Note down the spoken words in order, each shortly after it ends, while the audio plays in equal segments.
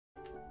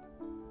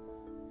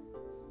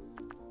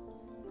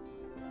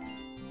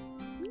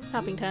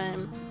Shopping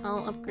time.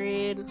 I'll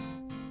upgrade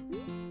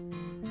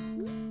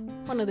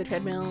one of the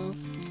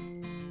treadmills.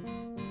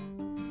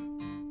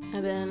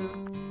 And then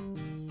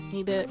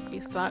need to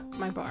restock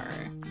my bar.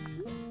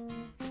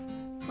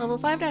 Level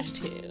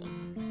 5-2.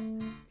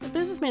 The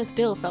businessman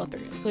still fell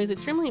through, so he's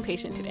extremely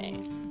impatient today.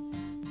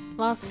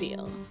 Lost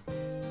deal.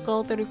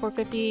 Gold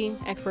 3450,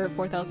 expert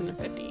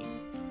 4050.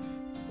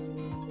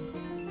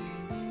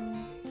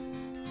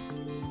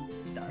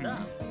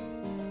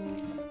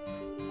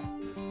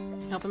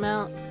 Help him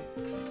out.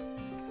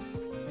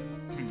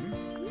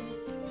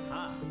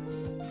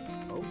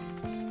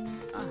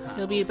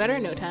 He'll be better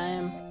in no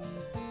time.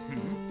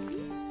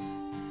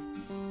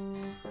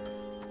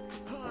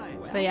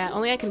 But yeah,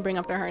 only I can bring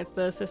up their hearts.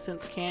 The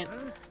assistants can't,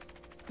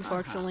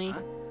 unfortunately.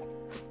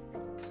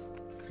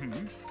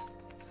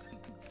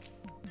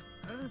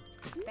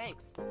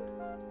 Thanks.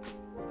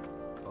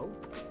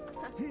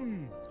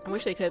 I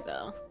wish they could,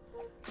 though.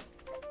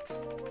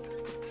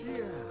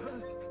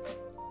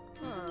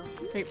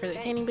 Wait for the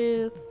candy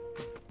booth.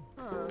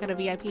 Got a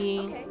VIP.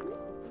 Okay.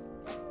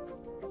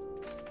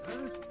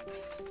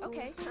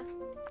 Okay.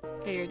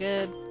 Okay, you're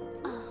good.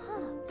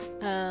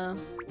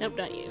 Nope,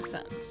 not you.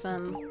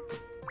 Son.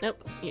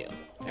 Nope, you.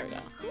 There we go.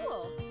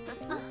 Cool.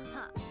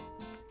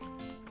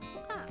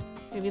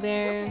 Maybe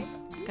there.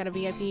 Okay. Got a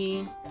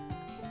VIP.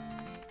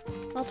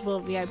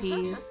 Multiple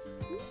VIPs.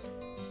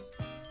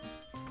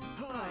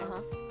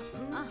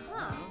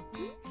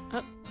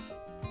 Oh.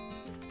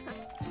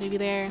 Maybe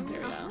there. There we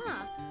go.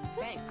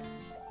 Thanks.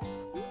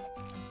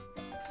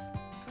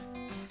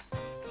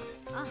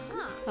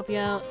 Help you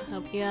out.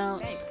 Help you out.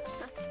 Thanks.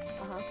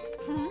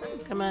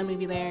 Come on,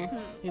 maybe there.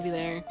 Maybe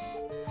there.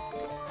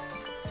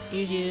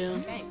 Use you.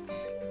 Thanks.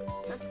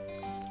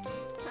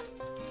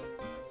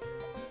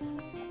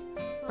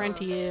 Run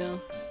to you.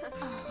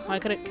 Oh, I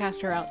could have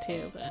cast her out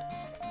too, but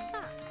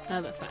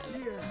oh, that's fine.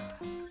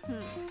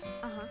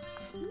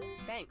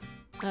 Thanks.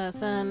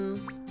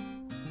 Sun.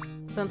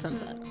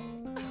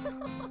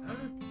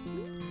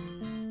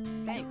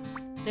 Thanks.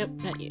 Nope,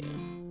 not you.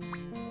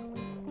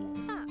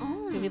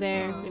 Maybe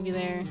there. Maybe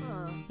there.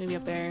 Maybe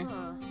up there.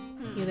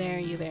 You there.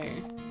 You there.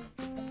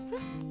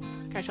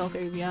 Catch all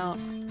three of you out.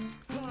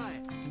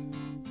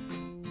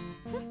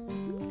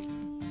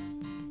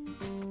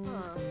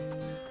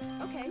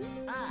 Okay.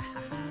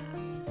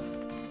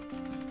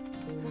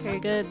 Okay,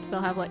 good. Still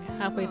have like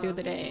halfway through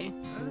the day.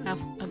 Half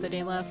of the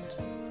day left.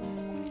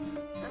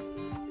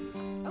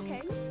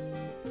 Okay.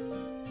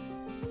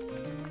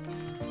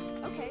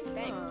 Okay,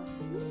 thanks.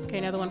 Okay,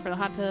 another one for the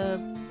hot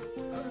tub.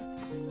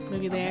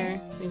 Maybe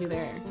there. Maybe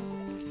there.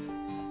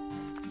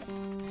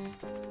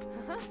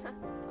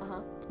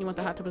 You want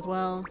the hot tub as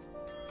well?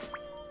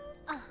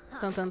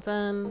 Sun.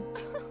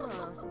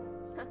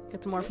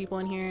 Get some more people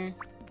in here.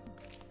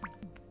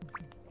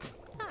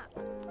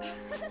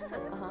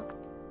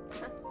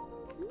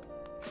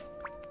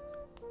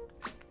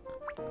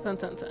 Sun.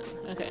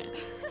 Okay.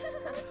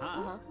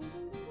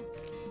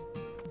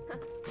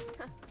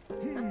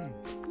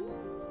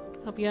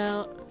 Help you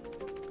out.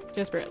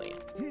 Just barely.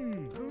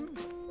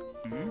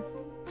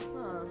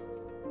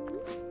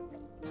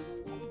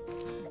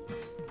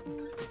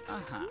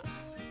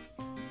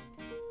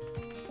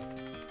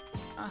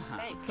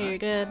 Okay, you're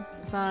good.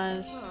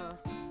 Massage.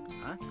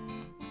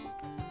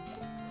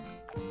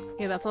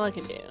 Okay, that's all I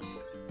can do.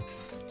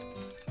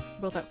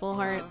 Both at full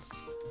hearts.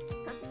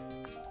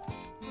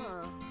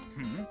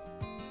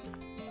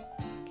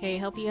 Okay,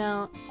 help you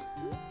out.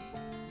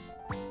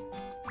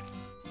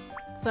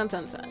 Sun.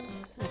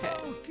 Okay.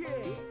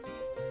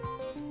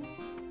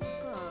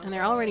 And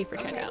they're all ready for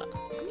checkout.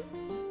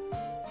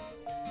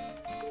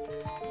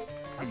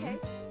 Okay.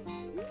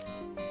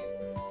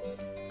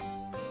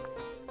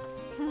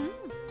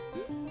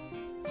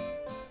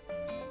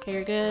 Okay,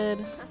 you're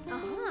good.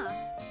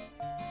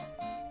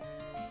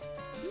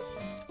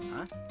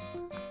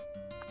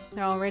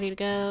 They're all ready to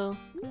go.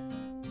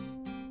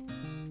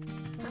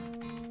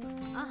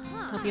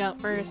 Help you out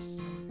first.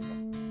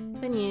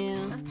 Then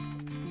you.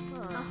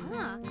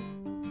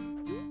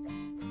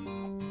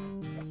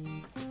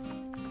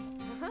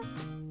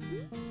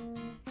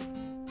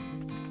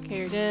 Okay,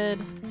 you're good.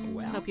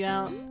 Help you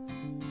out.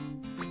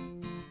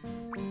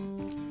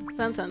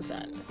 Sun.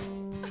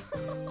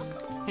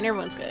 And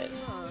everyone's good.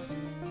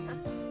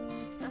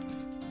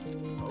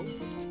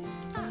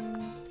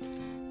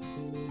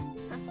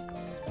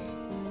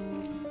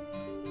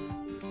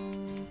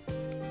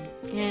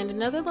 And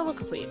another level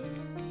complete.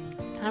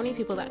 How many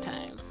people that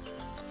time?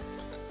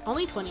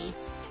 Only 20.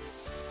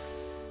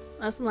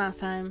 Less than last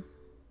time.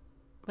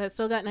 But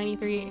still got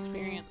 93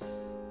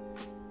 experience.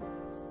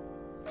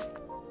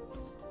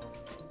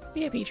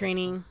 VIP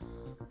training.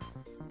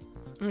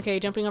 Okay,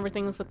 jumping over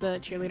things with the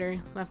cheerleader.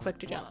 Left click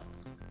to jump.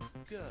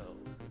 Go.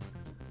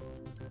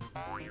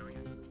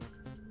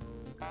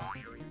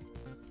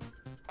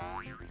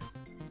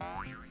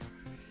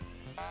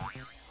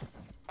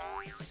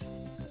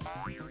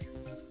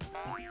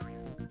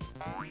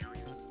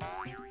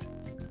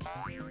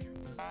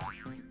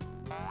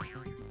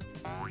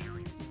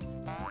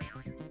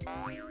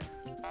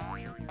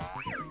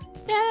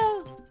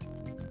 No!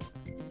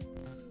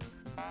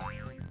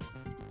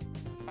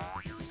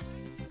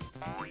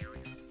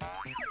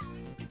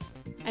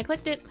 I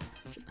clicked it.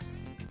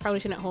 Probably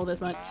shouldn't hold as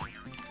much.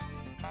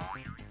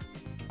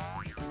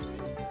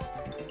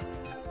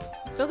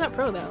 Still got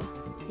pro though,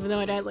 even though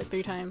I died like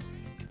 3 times.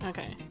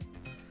 Okay.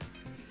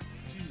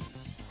 2,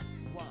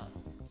 1,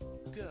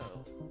 go.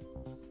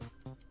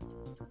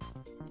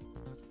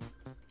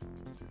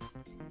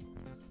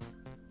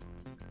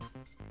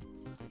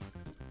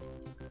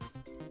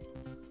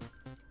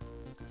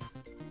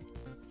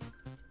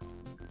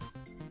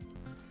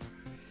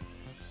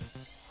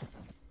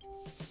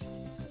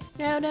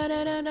 No, no,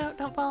 no, no, no,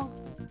 don't fall.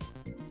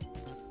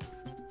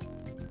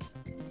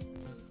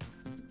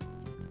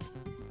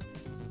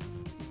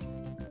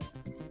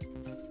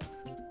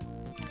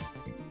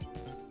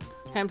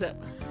 Time's up.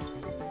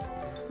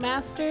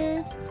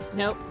 Master.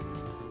 Nope.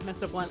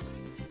 Messed up once.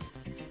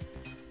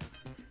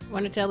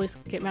 Wanted to at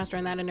least get master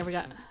on that. I never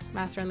got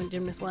master on the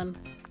gymnast one.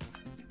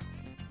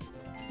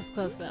 It's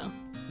close though.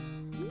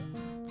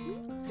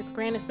 6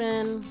 grand to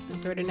spin.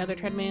 Throw it another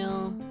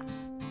treadmill.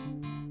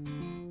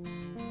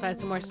 Buy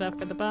some more stuff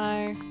for the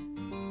bar.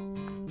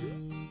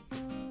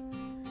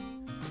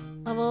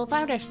 Level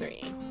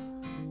 5-3.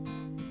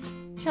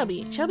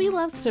 Shelby. Shelby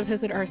loves to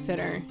visit our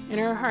sitter. In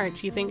her heart,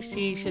 she thinks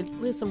she should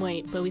lose some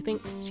weight, but we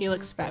think she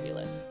looks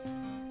fabulous.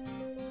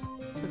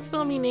 It's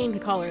still a mean name to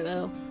call her,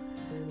 though.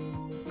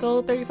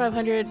 Gold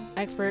 3,500,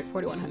 expert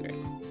 4,100.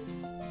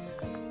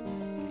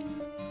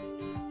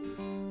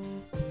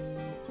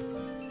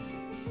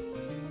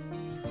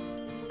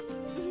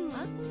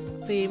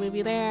 See,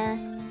 movie there.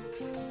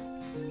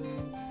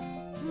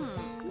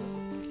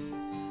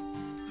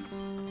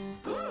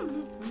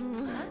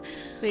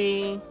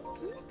 See,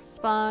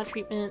 spa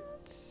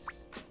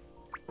treatments.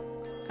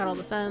 Got all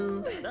the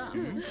suns.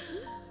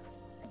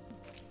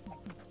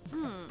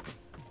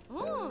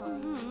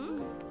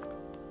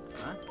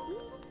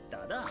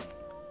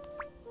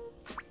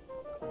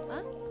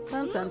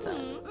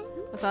 Sun.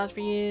 Massage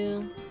for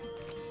you.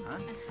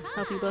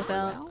 Help you both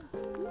out.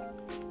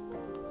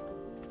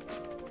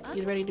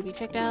 You ready to be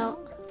checked out?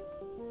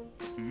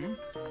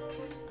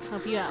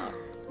 Help you out.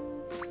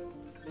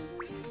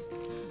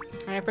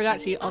 I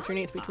forgot she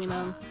alternates between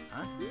them,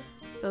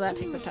 so that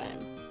takes up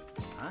time.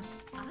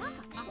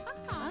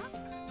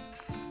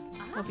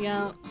 Help you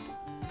out.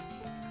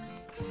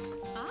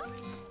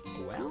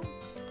 Well.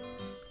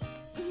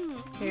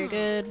 Okay, you're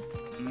good.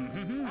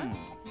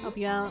 Help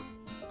you out.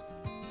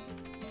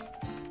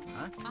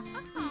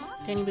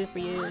 Tanning booth for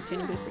you.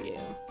 Tanning booth for you.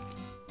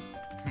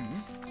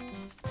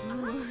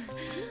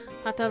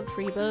 Hot tub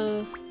for you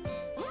both.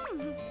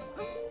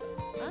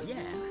 Yeah.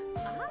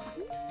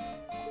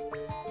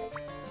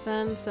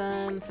 Sun.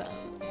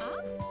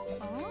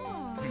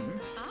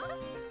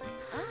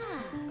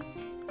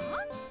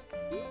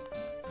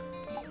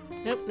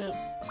 Nope.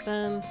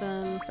 Sun.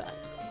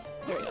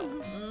 There we go.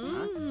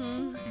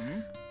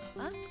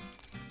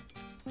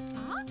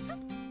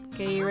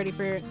 Okay, you ready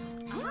for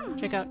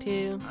checkout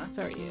 2?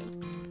 So are you.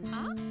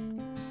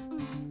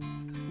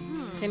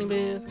 Tanning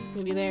booth,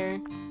 maybe there.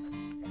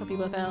 Help you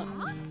both out.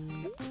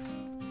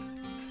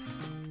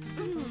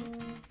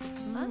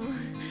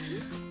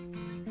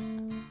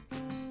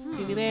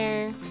 Maybe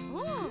there.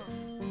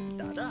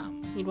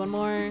 Need one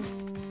more.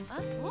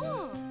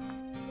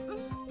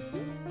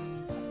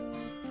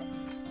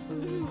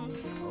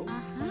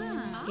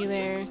 You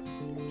there.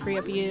 Free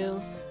up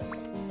you.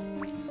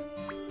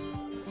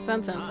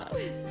 Sun. Sun.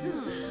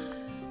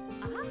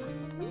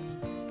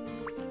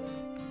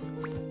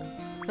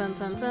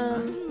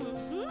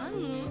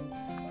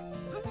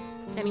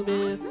 Tanning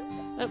booth.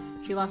 Oh,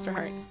 she lost her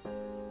heart.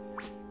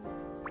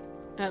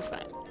 That's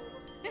fine.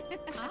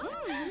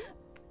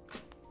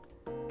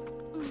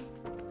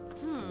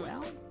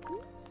 Well.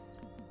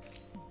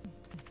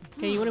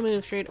 Okay, you want to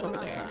move straight over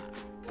there.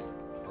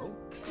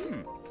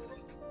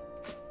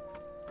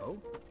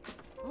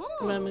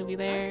 I'm gonna move you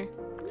there.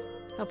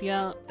 Help you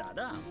out.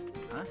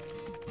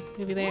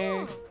 Move you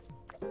there.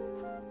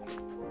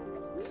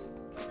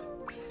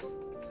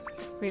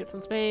 Free up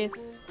some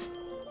space.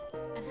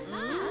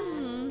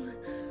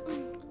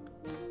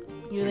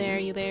 You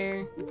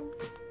there.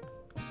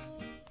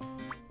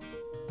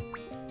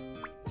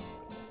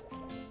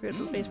 Free up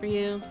some space for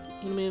you. You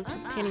can move to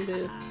the tanning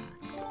booth.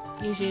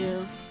 Use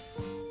you.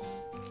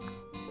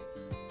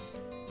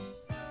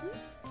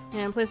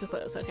 And place is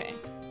closed. Okay.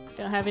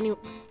 Don't have any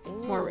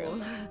more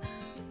room.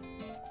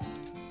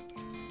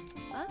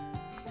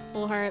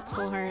 Full hearts.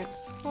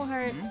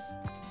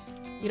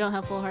 You don't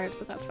have full hearts,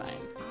 but that's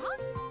fine.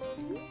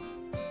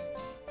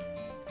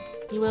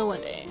 You will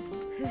one day.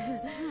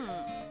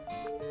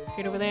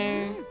 Straight over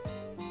there.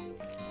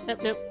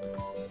 Nope.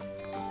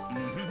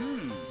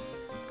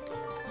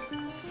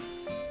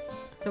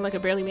 I feel like I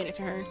barely made it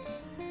to her.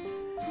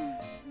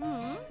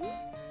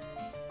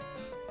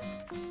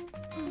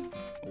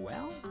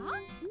 Well.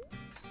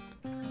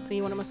 So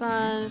you want a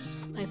massage?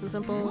 Nice and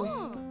simple.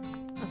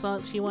 That's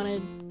all she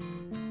wanted.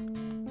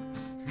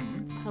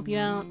 Help you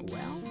out.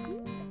 Well.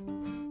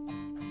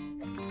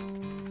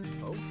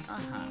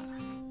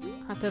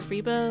 Hot tub for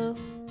you both.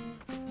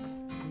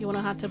 You want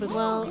a hot tub as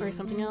well, or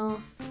something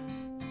else?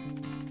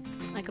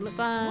 Like a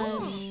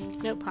massage.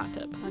 Nope, hot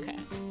tub. Okay.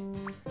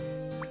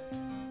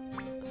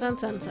 Sun,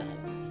 sun, sun.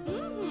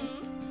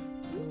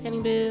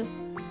 Tanning booth.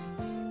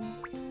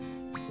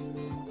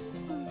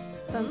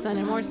 Sun, sun,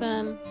 and more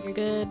sun. You're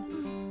good.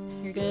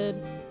 You're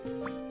good.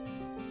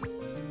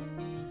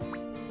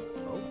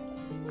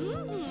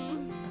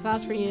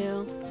 Massage for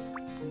you.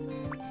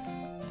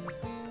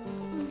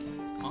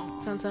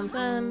 Sun, sun,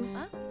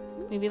 sun.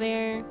 Maybe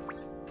there.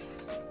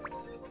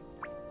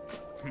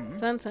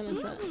 Sun, sun, and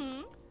sun.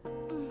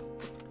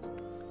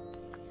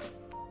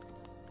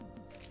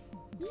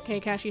 Okay,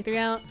 cash you 3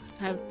 out.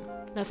 I have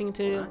nothing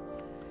to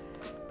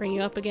bring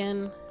you up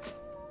again.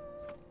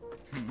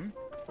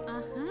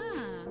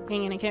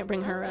 Hang on, I can't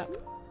bring her up.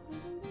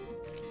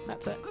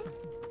 That sucks.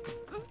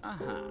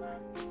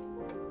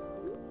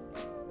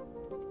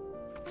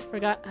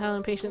 Forgot how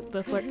impatient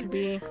the flirt could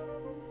be.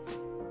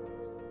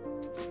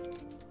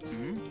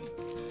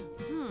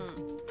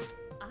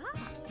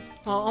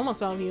 Well,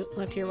 almost all of you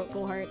left here with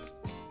full hearts.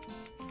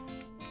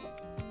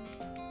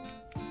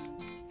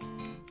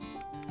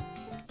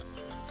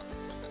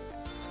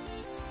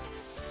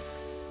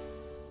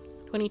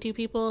 $22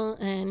 people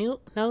and no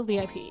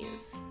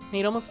VIPs.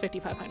 Made almost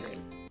 5,500.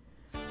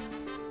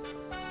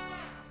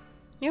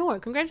 New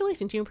award.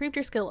 Congratulations, you improved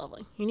your skill level.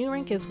 Your new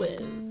rank is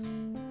Wiz.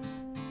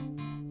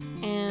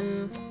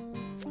 And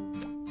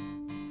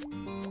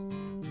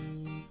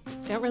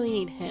don't really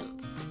need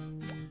hints.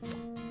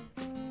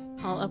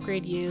 I'll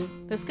upgrade you.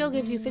 The skill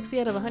gives you 60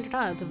 out of 100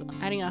 odds of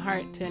adding a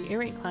heart to an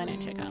irate client at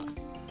checkout.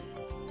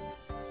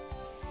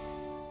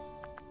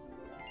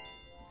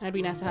 That'd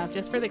be nice to have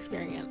just for the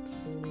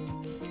experience.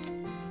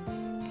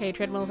 Okay,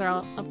 treadmills are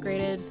all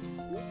upgraded.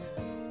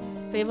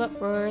 Save up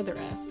for the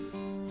rest.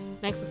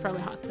 Next is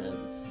probably hot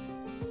tubs.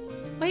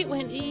 Wait,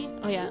 Wendy!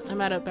 Oh yeah, I'm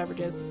out of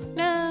beverages.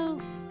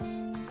 No!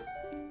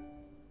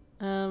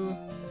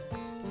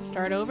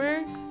 Start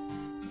over?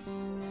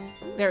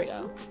 There we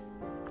go.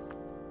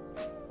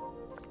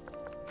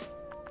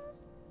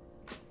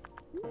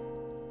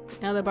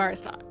 Now the bar is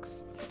stock.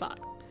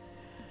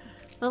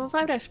 Level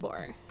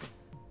 5-4.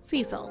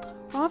 Sea salt.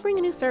 We're offering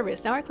a new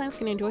service. Now our clients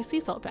can enjoy sea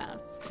salt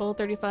baths. Gold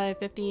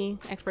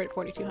 35.50, expert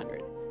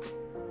 4,200.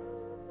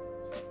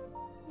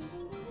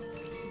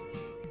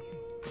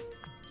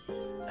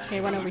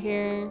 Okay, one over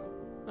here.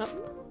 Oh,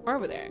 or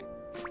over there.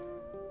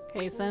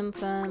 Okay, sun,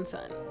 sun,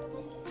 sun.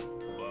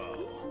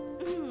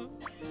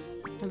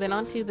 And then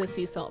onto the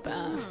sea salt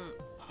bath.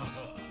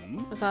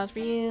 Massage for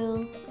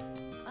you.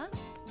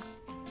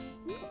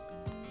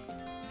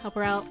 Help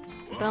her out.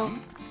 The belt.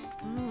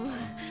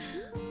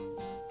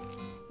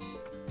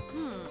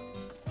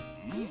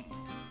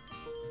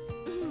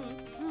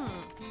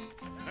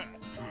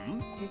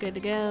 You're good to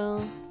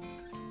go.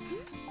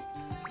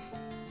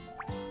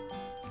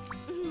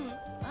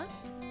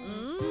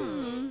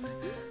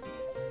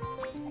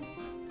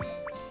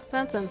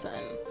 Sun, sun, sun.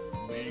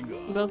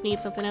 You both need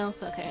something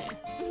else? Okay.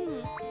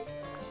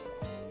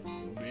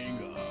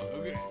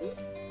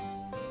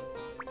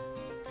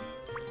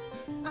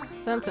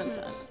 Sun, sun,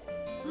 sun.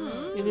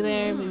 Maybe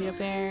there, maybe up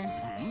there,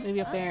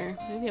 maybe up there,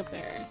 maybe up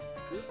there.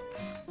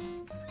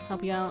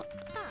 Help you out.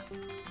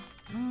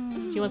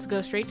 She wants to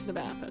go straight to the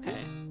bath,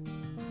 okay.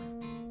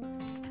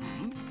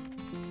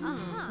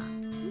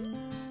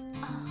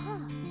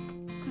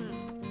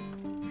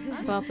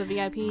 About the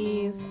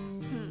VIPs.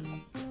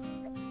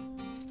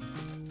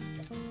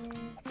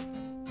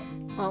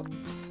 Well,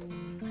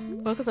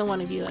 focus on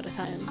one of you at a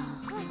time,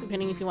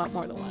 depending if you want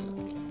more than one.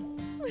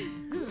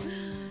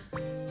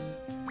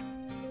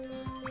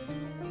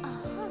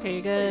 Okay,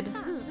 you're good.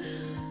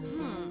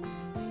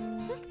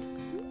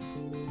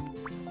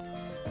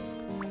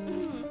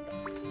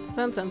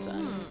 Sun, sun,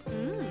 sun.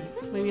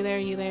 Maybe there,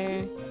 you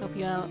there. Help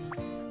you out.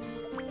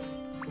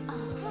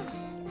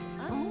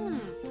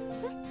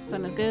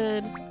 Sun is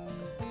good.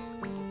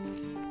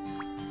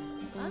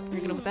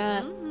 You're good with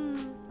that.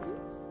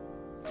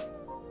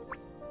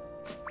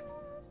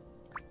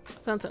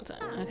 Sun, sun,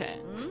 sun. Okay.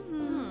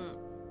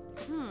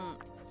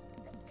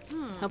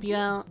 Help you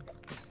out.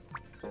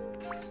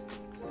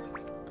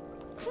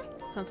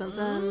 Sun, sun,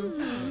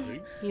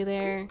 sun. You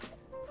there.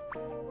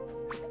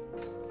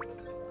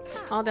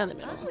 All down the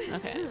middle.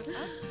 Okay.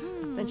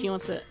 Then she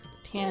wants to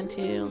tan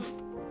too.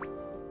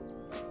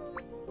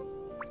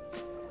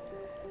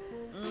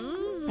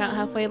 About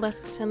halfway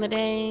left in the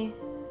day.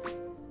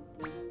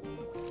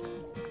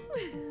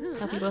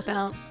 Help you both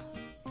out.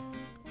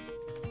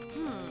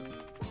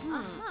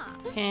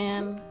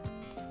 Pan.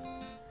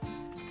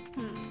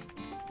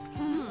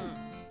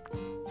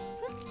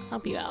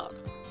 Help you out.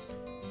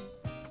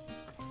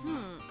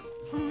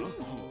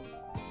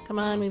 Come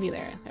on, move you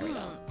there. There we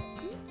go.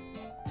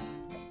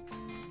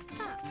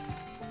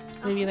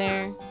 Move you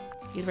there.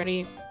 He's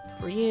ready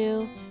for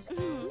you.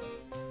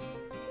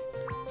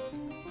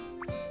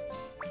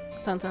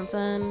 Sun, sun,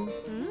 sun.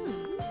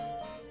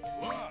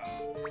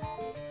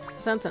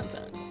 Sun, sun,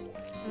 sun.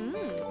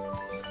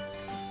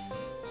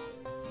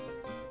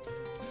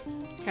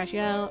 Cash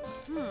you out.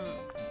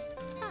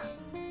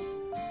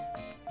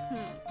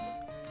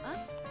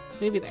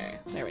 Maybe there.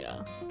 There we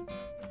go.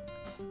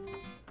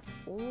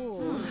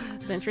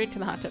 Then straight to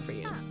the hot tub for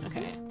you.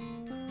 Okay.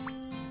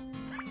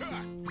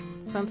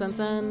 Sun, sun,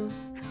 sun.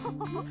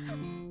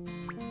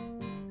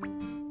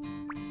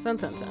 Sun,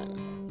 sun, sun.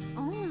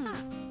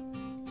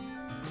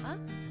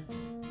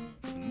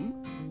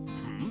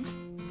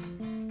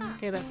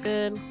 Okay, that's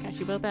good. Cash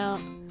you both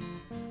out.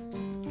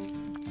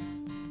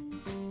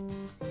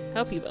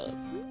 Help you both.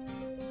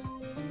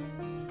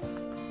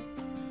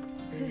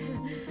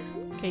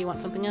 Okay, you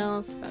want something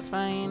else? That's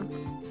fine.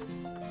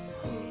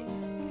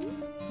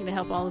 Gonna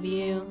help all of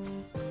you.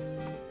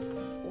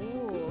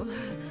 Ooh.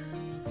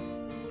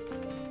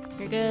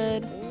 You're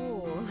good.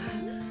 Ooh.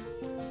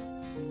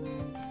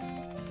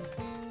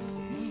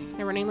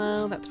 You're running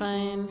low. That's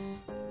fine.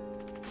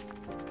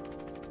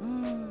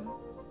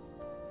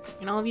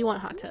 And all of you want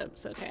hot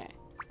tubs. Okay.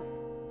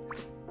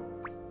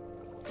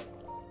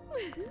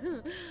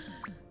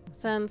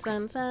 Sun,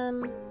 sun,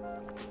 sun.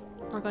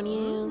 Work on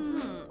you.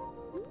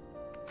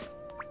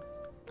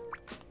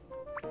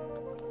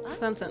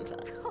 Sun, sun,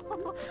 sun.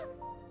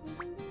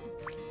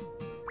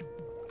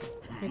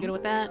 You're good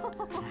with that?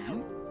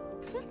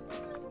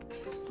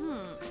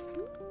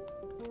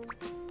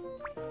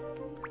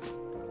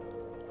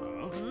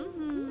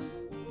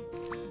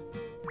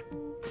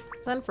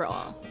 Sun for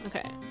all.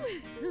 Okay.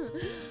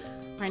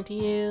 Run to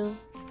you.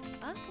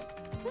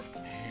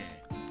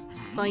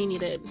 That's all you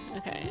needed.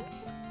 Okay.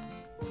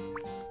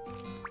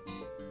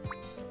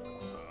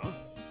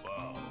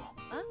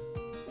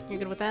 You're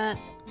good with that?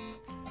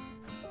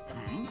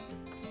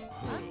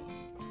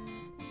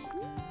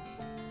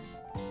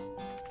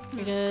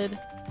 You're good.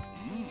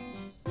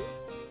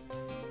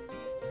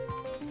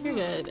 You're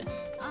good.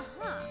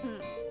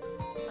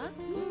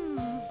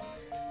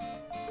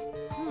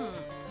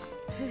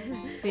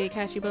 See,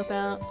 cash you both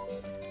out.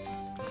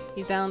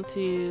 He's down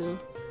to...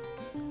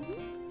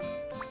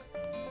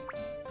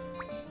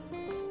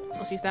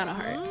 Well, she's down a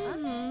heart.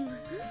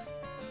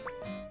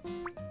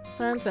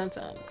 Sun, sun,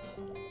 sun.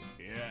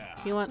 Yeah.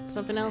 You want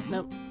something else?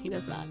 Nope, he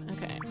does not.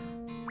 Okay.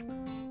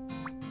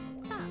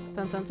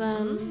 Sun, sun,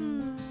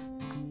 sun.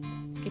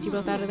 Get you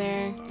both out of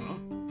there.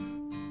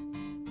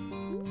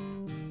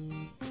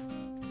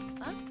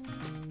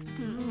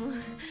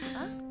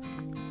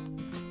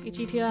 Get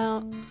you two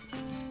out.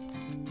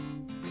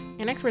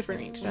 And expert's been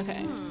reached.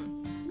 Okay.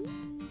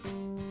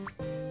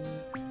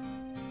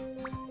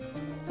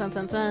 Sun,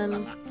 sun,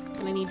 sun.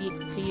 Gonna need you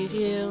to use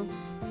you.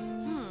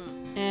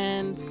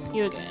 And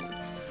you again.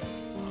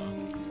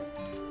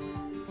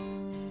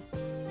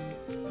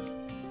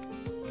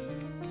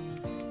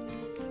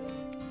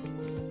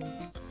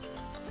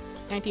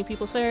 $19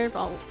 people served,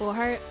 all full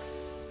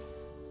hearts.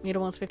 Made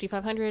almost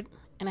 5,500.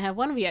 And I have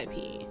one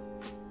VIP.